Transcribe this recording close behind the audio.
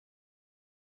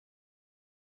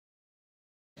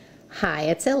Hi,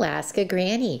 it's Alaska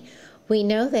Granny. We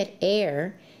know that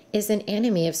air is an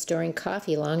enemy of storing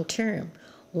coffee long term.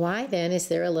 Why then is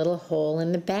there a little hole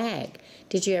in the bag?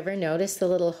 Did you ever notice the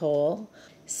little hole?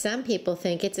 Some people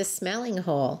think it's a smelling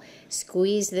hole.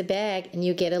 Squeeze the bag and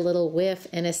you get a little whiff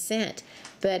and a scent,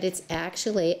 but it's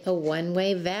actually a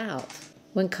one-way valve.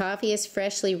 When coffee is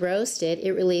freshly roasted,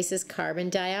 it releases carbon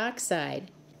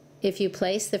dioxide. If you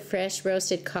place the fresh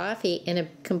roasted coffee in a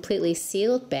completely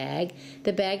sealed bag,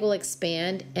 the bag will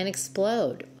expand and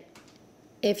explode.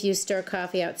 If you store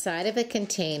coffee outside of a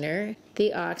container,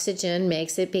 the oxygen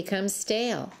makes it become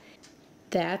stale.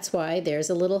 That's why there's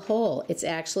a little hole. It's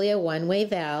actually a one-way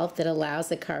valve that allows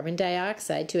the carbon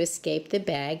dioxide to escape the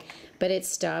bag, but it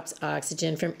stops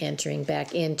oxygen from entering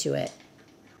back into it.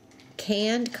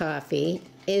 Canned coffee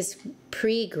is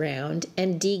pre-ground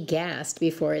and degassed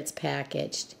before it's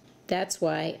packaged. That's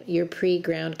why your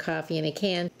pre-ground coffee in a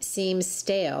can seems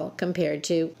stale compared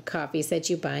to coffees that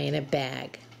you buy in a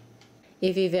bag.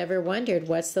 If you've ever wondered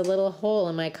what's the little hole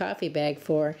in my coffee bag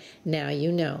for, now you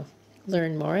know.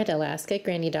 Learn more at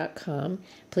alaskagranny.com.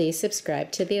 Please subscribe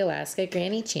to the Alaska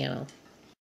Granny channel.